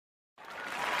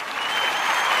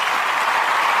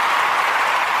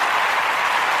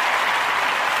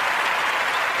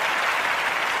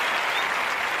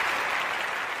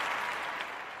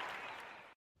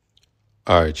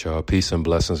All right, y'all. Peace and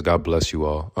blessings. God bless you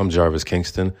all. I'm Jarvis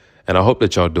Kingston, and I hope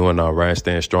that y'all doing all right,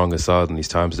 staying strong and solid in these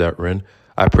times that we're in.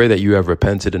 I pray that you have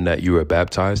repented and that you are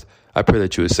baptized. I pray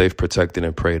that you are safe, protected,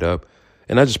 and prayed up.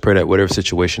 And I just pray that whatever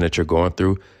situation that you're going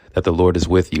through, that the Lord is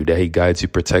with you, that he guides you,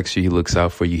 protects you, he looks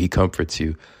out for you, he comforts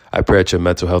you. I pray that your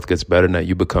mental health gets better and that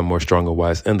you become more strong and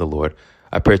wise in the Lord.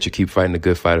 I pray that you keep fighting the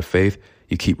good fight of faith.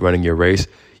 You keep running your race.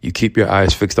 You keep your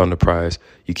eyes fixed on the prize.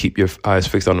 You keep your eyes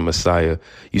fixed on the Messiah.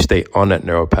 You stay on that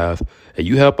narrow path. And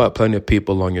you help out plenty of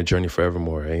people along your journey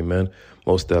forevermore. Amen.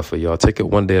 Most definitely, y'all. Take it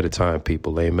one day at a time,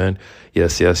 people. Amen.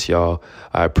 Yes, y'all.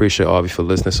 I appreciate all of you for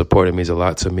listening. Support, it means a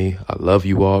lot to me. I love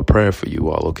you all. Praying for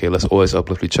you all. Okay, let's always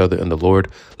uplift each other in the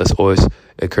Lord. Let's always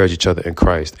encourage each other in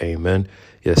Christ. Amen.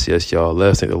 Yes, y'all.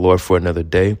 Let's thank the Lord for another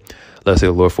day. Let's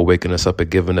thank the Lord for waking us up and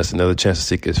giving us another chance to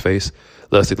seek his face.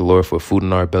 Let's thank the Lord for food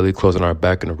in our belly, closing our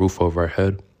back, and a roof over our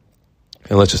head.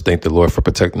 And let's just thank the Lord for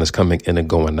protecting us coming in and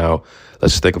going out.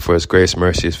 Let's just thank him for his grace,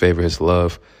 mercy, his favor, his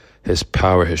love, his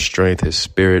power, his strength, his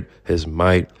spirit, his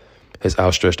might, his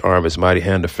outstretched arm, his mighty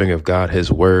hand, the finger of God, his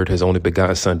word, his only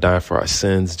begotten son dying for our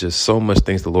sins. Just so much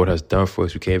things the Lord has done for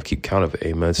us. We can't even keep count of it.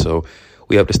 Amen. So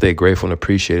we have to stay grateful and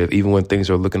appreciative. Even when things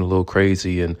are looking a little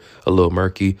crazy and a little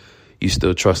murky, you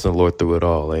still trust in the Lord through it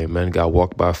all. Amen. God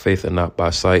walk by faith and not by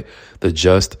sight. The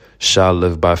just shall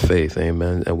live by faith.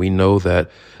 Amen. And we know that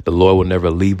the Lord will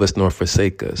never leave us nor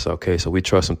forsake us. Okay. So we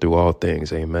trust him through all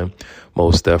things. Amen.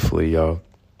 Most definitely, y'all.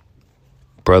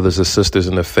 Brothers and sisters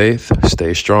in the faith,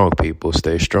 stay strong, people.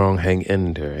 Stay strong. Hang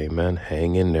in there. Amen.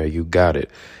 Hang in there. You got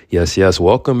it. Yes.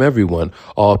 Welcome, everyone.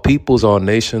 All peoples, all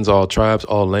nations, all tribes,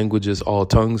 all languages, all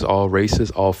tongues, all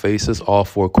races, all faces, all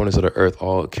four corners of the earth,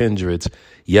 all kindreds.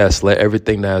 Yes, let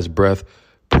everything that has breath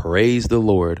praise the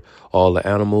Lord. All the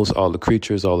animals, all the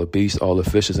creatures, all the beasts, all the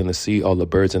fishes in the sea, all the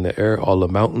birds in the air, all the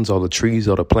mountains, all the trees,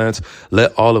 all the plants.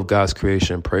 Let all of God's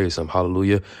creation praise him.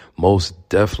 Hallelujah. Most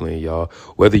definitely, y'all.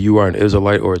 Whether you are an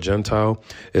Israelite or a Gentile,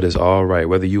 it is all right.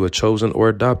 Whether you are chosen or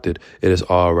adopted, it is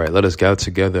all right. Let us gather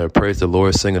together and praise the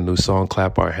Lord, sing a new song,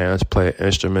 clap our hands, play an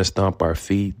instrument, stomp our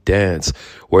feet, dance,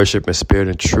 worship in spirit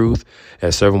and truth,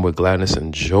 and serve him with gladness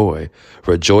and joy.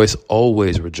 Rejoice,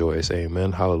 always rejoice.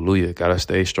 Amen. Hallelujah. Gotta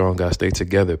stay strong. Gotta stay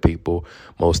together, people.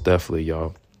 Most definitely,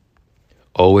 y'all.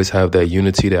 Always have that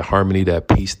unity, that harmony, that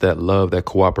peace, that love, that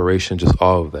cooperation, just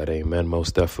all of that. Amen.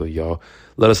 Most definitely, y'all.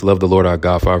 Let us love the Lord our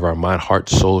God for our mind, heart,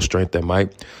 soul, strength, and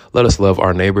might. Let us love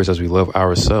our neighbors as we love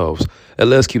ourselves. And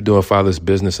let us keep doing Father's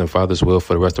business and Father's will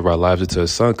for the rest of our lives until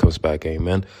his son comes back.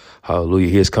 Amen. Hallelujah.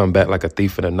 He has come back like a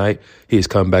thief in the night. He has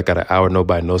come back at an hour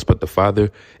nobody knows but the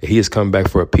Father. And he has come back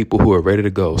for a people who are ready to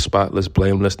go. Spotless,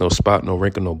 blameless, no spot, no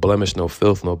wrinkle, no blemish, no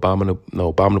filth, no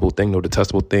abominable thing, no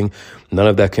detestable thing. None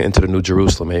of that can enter the New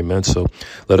Jerusalem. Amen. So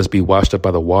let us be washed up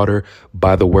by the water,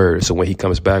 by the word. So when he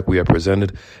comes back, we are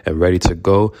presented and ready to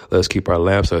go. Let us keep our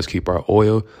lamps. Let us keep our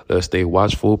oil. Let us stay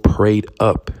watchful, prayed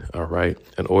up. All right.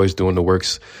 And always doing the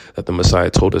works that the Messiah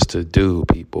told us to do,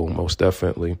 people. Most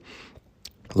definitely.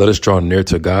 Let us draw near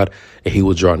to God, and he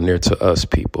will draw near to us,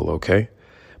 people, okay?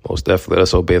 Most definitely, let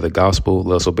us obey the gospel.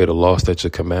 Let us obey the law,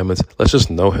 statutes, commandments. Let's just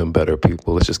know him better,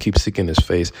 people. Let's just keep seeking his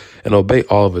face and obey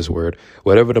all of his word.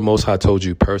 Whatever the Most High told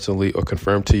you personally or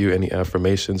confirmed to you, any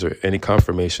affirmations or any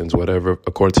confirmations, whatever,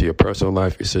 according to your personal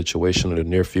life, your situation, or the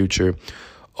near future,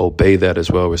 obey that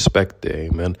as well. Respect it,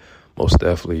 amen? Most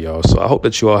definitely, y'all. So I hope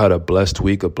that you all had a blessed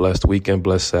week, a blessed weekend,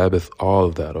 blessed Sabbath, all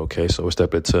of that, okay? So we're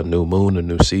stepping into a new moon, a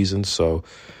new season. So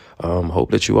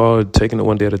hope that you all are taking it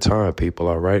one day at a time, people,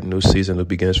 all right? New season, new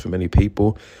beginnings for many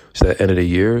people. It's the end of the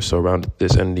year. So around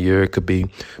this end of the year, it could be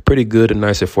pretty good and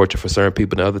nice and fortunate for certain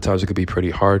people. And other times it could be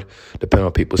pretty hard, depending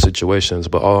on people's situations.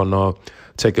 But all in all,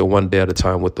 take it one day at a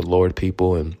time with the Lord,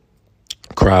 people, and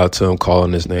cry out to him, call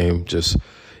on his name, just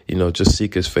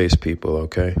seek his face, people,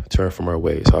 okay? Turn from our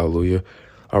ways. Hallelujah.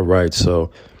 All right,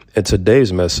 so in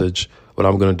today's message, what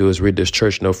I'm going to do is read this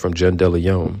church note from Jen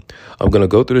DeLeon. I'm going to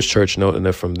go through this church note, and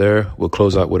then from there, we'll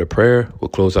close out with a prayer. We'll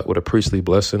close out with a priestly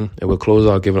blessing, and we'll close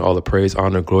out giving all the praise,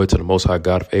 honor, and glory to the Most High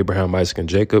God of Abraham, Isaac, and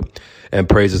Jacob, and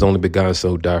praise his only begotten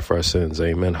Son who died for our sins.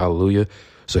 Amen. Hallelujah.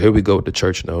 So here we go with the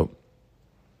church note.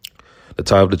 The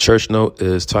title of the church note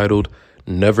is titled,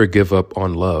 Never Give Up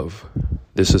on Love.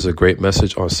 This is a great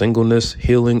message on singleness,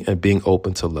 healing, and being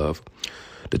open to love.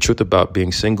 The truth about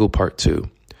being single, part 2.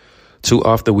 Too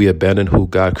often we abandon who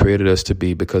God created us to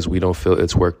be because we don't feel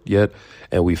it's worked yet,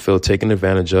 and we feel taken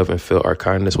advantage of and feel our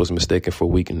kindness was mistaken for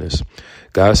weakness.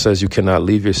 God says you cannot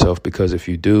leave yourself because if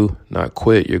you do not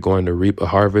quit, you're going to reap a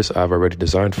harvest I've already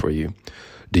designed for you.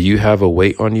 Do you have a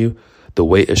weight on you? The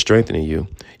weight is strengthening you.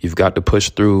 You've got to push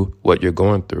through what you're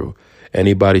going through.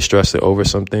 Anybody stressing over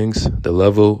some things, the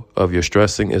level of your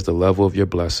stressing is the level of your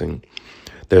blessing.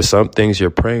 There's some things you're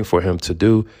praying for him to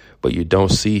do, but you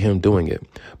don't see him doing it.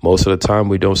 Most of the time,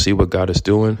 we don't see what God is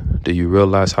doing. Do you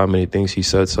realize how many things he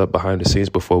sets up behind the scenes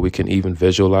before we can even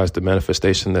visualize the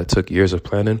manifestation that took years of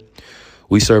planning?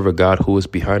 We serve a God who is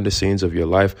behind the scenes of your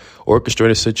life,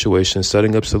 orchestrating situations,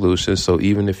 setting up solutions. So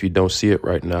even if you don't see it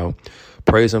right now,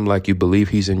 praise him like you believe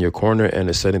he's in your corner and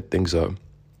is setting things up.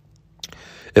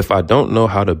 If I don't know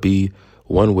how to be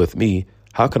one with me,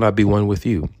 how can I be one with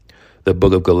you? The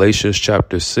book of Galatians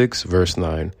chapter 6, verse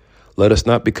 9. Let us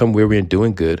not become weary in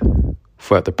doing good,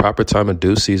 for at the proper time and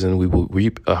due season we will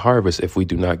reap a harvest if we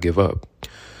do not give up.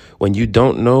 When you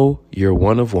don't know you're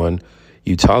one of one,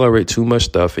 you tolerate too much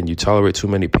stuff and you tolerate too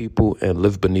many people and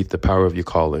live beneath the power of your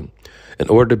calling. In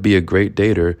order to be a great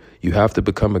dater, you have to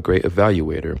become a great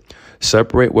evaluator.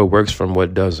 Separate what works from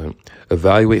what doesn't.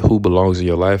 Evaluate who belongs in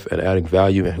your life and adding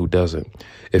value and who doesn't.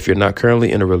 If you're not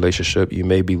currently in a relationship, you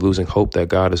may be losing hope that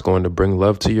God is going to bring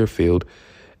love to your field.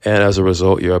 And as a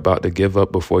result, you're about to give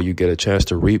up before you get a chance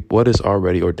to reap what is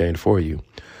already ordained for you.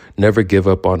 Never give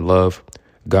up on love.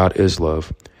 God is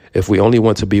love. If we only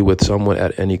want to be with someone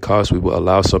at any cost, we will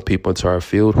allow some people into our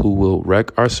field who will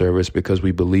wreck our service because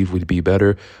we believe we'd be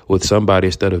better with somebody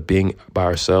instead of being by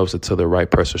ourselves until the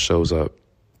right person shows up.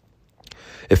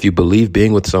 If you believe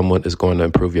being with someone is going to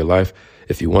improve your life,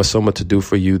 if you want someone to do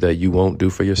for you that you won't do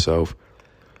for yourself,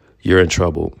 you're in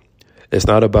trouble. It's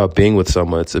not about being with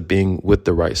someone, it's being with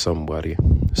the right somebody,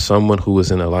 someone who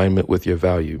is in alignment with your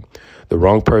value. The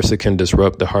wrong person can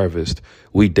disrupt the harvest.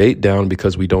 We date down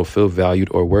because we don't feel valued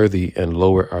or worthy and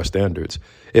lower our standards.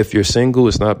 If you're single,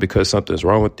 it's not because something's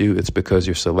wrong with you, it's because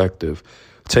you're selective.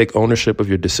 Take ownership of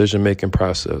your decision-making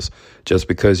process. Just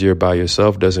because you're by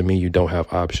yourself doesn't mean you don't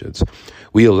have options.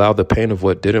 We allow the pain of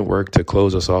what didn't work to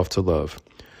close us off to love.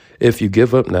 If you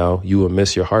give up now, you will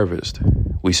miss your harvest.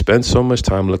 We spend so much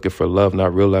time looking for love,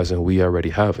 not realizing we already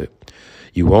have it.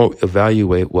 You won't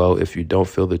evaluate well if you don't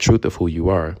feel the truth of who you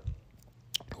are.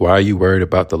 Why are you worried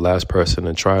about the last person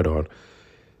and tried on?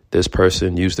 This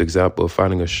person used the example of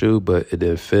finding a shoe, but it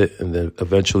didn't fit, and then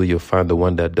eventually you'll find the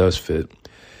one that does fit.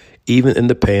 Even in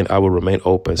the pain, I will remain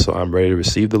open, so I'm ready to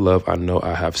receive the love I know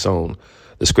I have sown.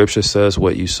 The scripture says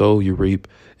what you sow, you reap.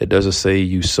 It doesn't say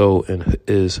you sow and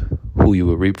is who you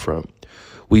will reap from.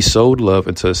 We sowed love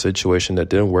into a situation that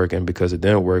didn't work, and because it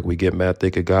didn't work, we get mad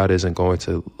thinking God isn't going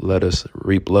to let us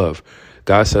reap love.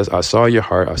 God says, I saw your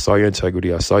heart, I saw your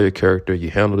integrity, I saw your character, you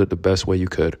handled it the best way you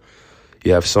could.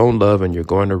 You have sown love, and you're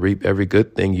going to reap every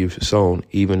good thing you've sown,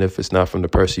 even if it's not from the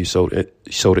person you sowed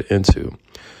it into.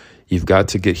 You've got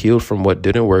to get healed from what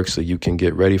didn't work so you can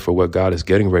get ready for what God is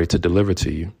getting ready to deliver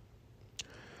to you.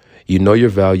 You know your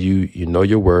value, you know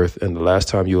your worth, and the last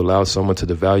time you allowed someone to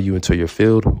devalue you into your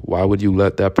field, why would you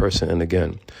let that person in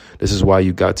again? This is why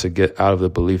you got to get out of the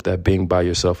belief that being by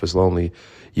yourself is lonely.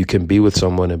 You can be with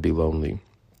someone and be lonely.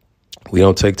 We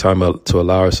don't take time out to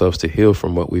allow ourselves to heal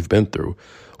from what we've been through.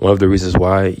 One of the reasons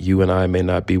why you and I may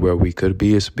not be where we could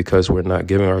be is because we're not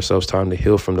giving ourselves time to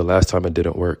heal from the last time it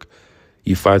didn't work.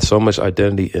 You find so much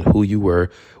identity in who you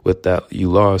were with that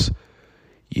you lost.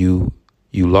 You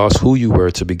lost who you were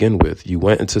to begin with. You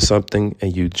went into something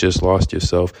and you just lost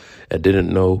yourself and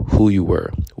didn't know who you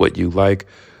were, what you like,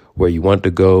 where you want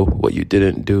to go, what you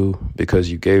didn't do,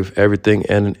 because you gave everything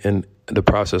and in the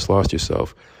process lost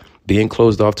yourself. Being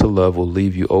closed off to love will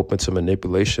leave you open to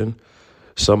manipulation.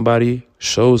 Somebody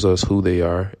shows us who they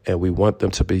are and we want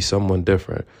them to be someone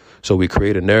different. So we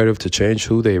create a narrative to change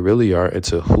who they really are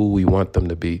into who we want them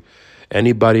to be.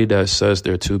 Anybody that says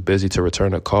they're too busy to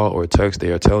return a call or a text,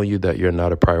 they are telling you that you're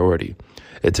not a priority.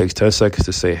 It takes 10 seconds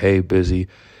to say, hey, busy,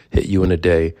 hit you in a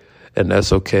day. And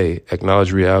that's okay.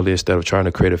 Acknowledge reality instead of trying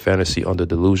to create a fantasy on the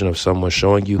delusion of someone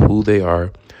showing you who they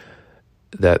are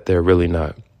that they're really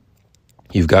not.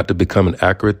 You've got to become an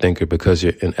accurate thinker because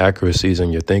your inaccuracies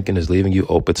in your thinking is leaving you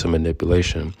open to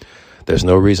manipulation. There's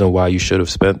no reason why you should have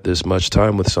spent this much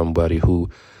time with somebody who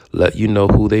let you know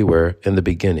who they were in the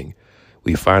beginning.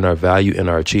 We find our value in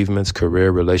our achievements,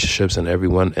 career, relationships, and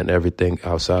everyone and everything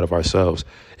outside of ourselves.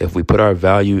 If we put our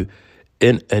value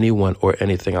in anyone or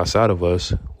anything outside of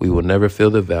us, we will never feel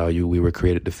the value we were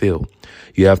created to feel.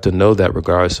 You have to know that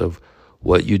regardless of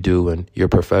what you do and your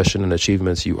profession and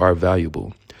achievements, you are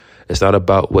valuable. It's not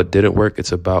about what didn't work,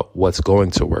 it's about what's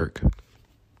going to work.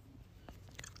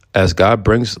 As God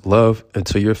brings love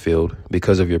into your field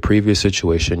because of your previous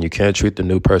situation, you can't treat the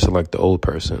new person like the old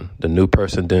person. The new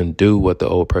person didn't do what the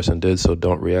old person did, so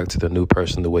don't react to the new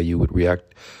person the way you would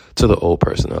react to the old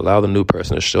person. Allow the new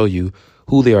person to show you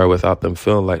who they are without them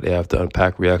feeling like they have to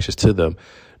unpack reactions to them.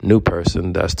 New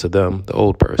person, that's to them, the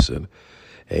old person.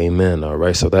 Amen. All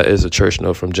right. So that is a church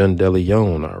note from Jen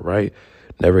DeLeon. All right.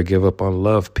 Never give up on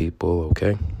love, people,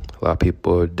 okay? A lot of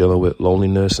people are dealing with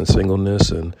loneliness and singleness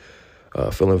and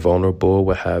feeling vulnerable,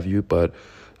 what have you. But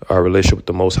our relationship with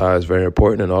the Most High is very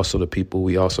important. And also the people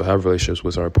we also have relationships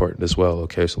with are important as well,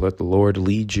 okay? So let the Lord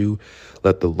lead you.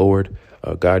 Let the Lord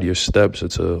guide your steps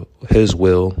into his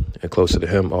will and closer to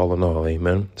him all in all,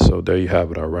 amen? So there you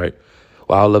have it, all right?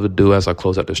 What I love to do as I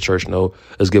close out this church note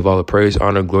is give all the praise,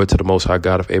 honor, and glory to the Most High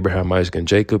God of Abraham, Isaac, and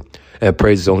Jacob, and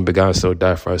praise his only begotten Son who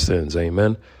died for our sins.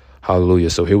 Amen. Hallelujah.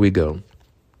 So here we go.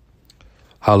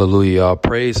 Hallelujah, y'all.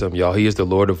 Praise him, y'all. He is the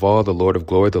Lord of all, the Lord of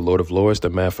glory, the Lord of lords, the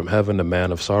man from heaven, the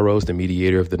man of sorrows, the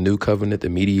mediator of the new covenant, the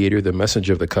mediator, the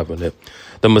messenger of the covenant,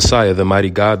 the Messiah, the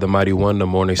mighty God, the mighty one, the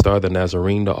morning star, the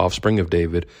Nazarene, the offspring of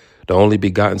David, the only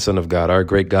begotten Son of God, our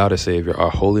great God and Savior,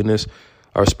 our holiness,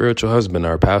 our spiritual husband,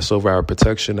 our Passover, our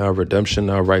protection, our redemption,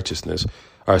 our righteousness,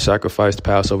 our sacrificed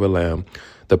Passover lamb,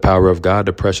 the power of God,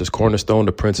 the precious cornerstone,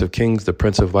 the Prince of Kings, the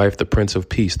Prince of Life, the Prince of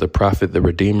Peace, the prophet, the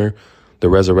Redeemer, the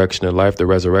resurrection and life, the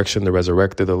resurrection, the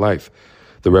resurrected, the life,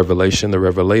 the revelation, the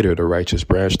revelator, the righteous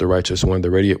branch, the righteous one, the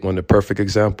radiant one, the perfect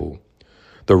example,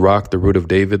 the rock, the root of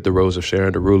David, the rose of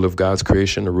Sharon, the rule of God's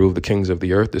creation, the rule of the kings of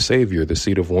the earth, the Savior, the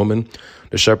seed of woman,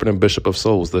 the shepherd and bishop of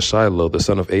souls, the Shiloh, the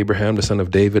son of Abraham, the son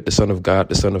of David, the son of God,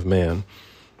 the son of man,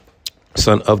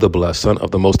 son of the blessed, son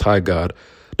of the most high God,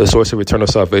 the source of eternal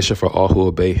salvation for all who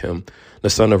obey him, the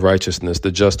son of righteousness,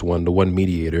 the just one, the one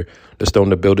mediator, the stone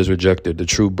the builders rejected, the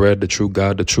true bread, the true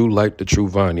God, the true light, the true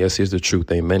vine. Yes, he is the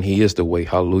truth. Amen. He is the way.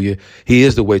 Hallelujah. He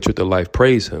is the way, truth, and life.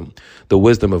 Praise him. The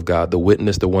wisdom of God, the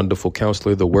witness, the wonderful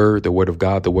counselor, the word of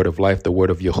God, the word of life, the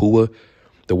word of Yahuwah,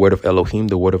 the word of Elohim,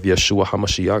 the word of Yeshua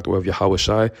HaMashiach, the word of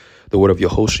Yahushai, the word of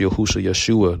Yahusha,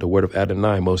 Yeshua, the word of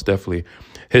Adonai, most definitely.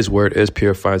 His word is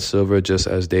purified silver, just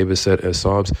as David said in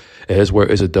Psalms, and his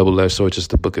word is a double-edged sword,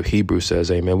 just the book of Hebrews says.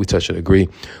 Amen. We touch and agree.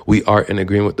 We are in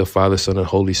agreement with the Father, Son, and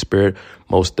Holy Spirit,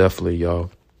 most definitely,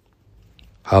 y'all.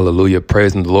 Hallelujah.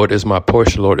 Praise him. The Lord is my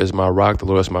portion. The Lord is my rock. The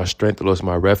Lord is my strength. The Lord is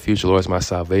my refuge. The Lord is my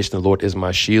salvation. The Lord is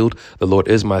my shield. The Lord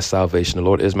is my salvation. The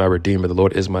Lord is my redeemer. The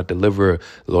Lord is my deliverer.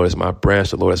 The Lord is my branch.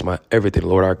 The Lord is my everything. The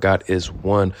Lord our God is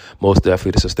one, most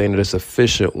definitely the sustainer, the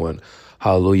sufficient one.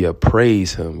 Hallelujah.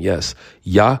 Praise him. Yes.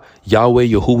 Yahweh,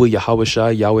 Yahuwah,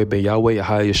 Yahushai, Yahweh ben Yahweh,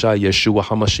 Yahayashai, Yeshua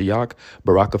HaMashiach,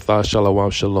 Barakatha, Shalom,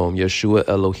 Shalom, Yeshua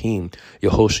Elohim,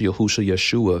 Yahusha,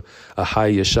 Yeshua,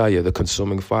 Ahayashaya, the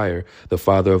consuming fire, the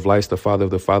Father of lights, the Father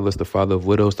of the fatherless, the Father of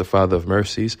widows, the Father of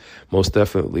mercies, most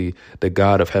definitely the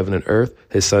God of heaven and earth.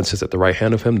 His son sits at the right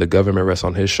hand of him. The government rests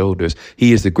on his shoulders.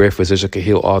 He is the great physician, can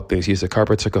heal all things. He is the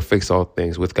carpenter, can fix all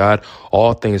things. With God,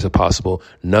 all things are possible.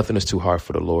 Nothing is too hard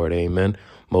for the Lord. Amen.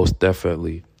 Most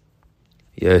definitely.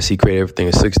 Yes, he created everything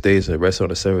in 6 days and rested on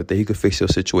the seventh day. He could fix your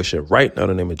situation right now in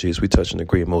the name of Jesus. We touch and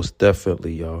agree. Most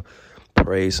definitely, y'all.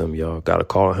 Praise him, y'all. Got to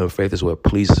call on him. Faith is what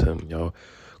pleases him, y'all.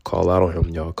 Call out on him,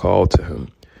 y'all. Call to him.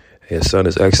 His son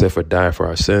is excellent for dying for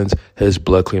our sins. His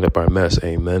blood cleaned up our mess.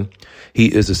 Amen. He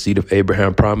is the seed of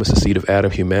Abraham, promise, the seed of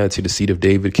Adam, humanity, the seed of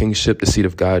David, kingship, the seed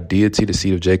of God, deity, the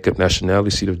seed of Jacob, nationality,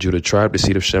 the seed of Judah, tribe, the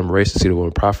seed of Shem, race, the seed of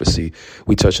woman, prophecy.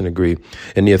 We touch and agree.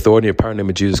 In the authority and power name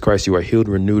of Jesus Christ, you are healed,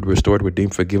 renewed, restored,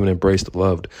 redeemed, forgiven, embraced,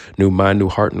 loved. New mind, new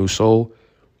heart, new soul.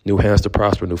 New hands to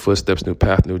prosper, new footsteps, new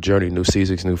path, new journey, new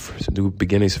seasons, new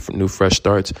beginnings, new fresh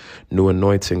starts, new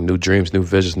anointing, new dreams, new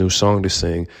visions, new song to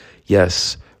sing.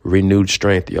 Yes. Renewed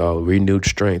strength, y'all. Renewed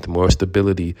strength, more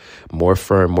stability, more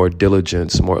firm, more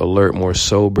diligence, more alert, more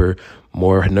sober,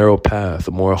 more narrow path,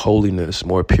 more holiness,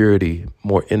 more purity,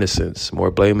 more innocence,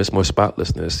 more blameless, more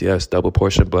spotlessness. Yes, double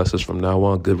portion blessings from now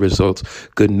on. Good results,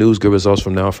 good news, good results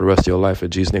from now on for the rest of your life.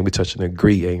 In Jesus' name, we touch and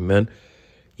agree. Amen.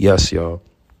 Yes, y'all.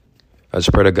 I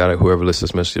just pray to God that whoever listens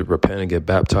to this message repent and get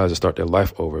baptized and start their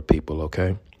life over, people,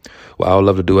 okay? What I would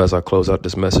love to do as I close out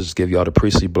this message is give y'all the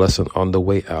priestly blessing on the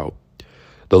way out.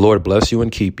 The Lord bless you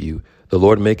and keep you. The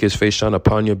Lord make his face shine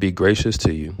upon you and be gracious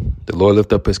to you. The Lord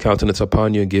lift up his countenance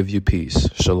upon you and give you peace.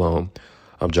 Shalom.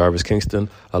 I'm Jarvis Kingston.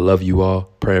 I love you all.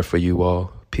 Praying for you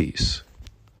all. Peace.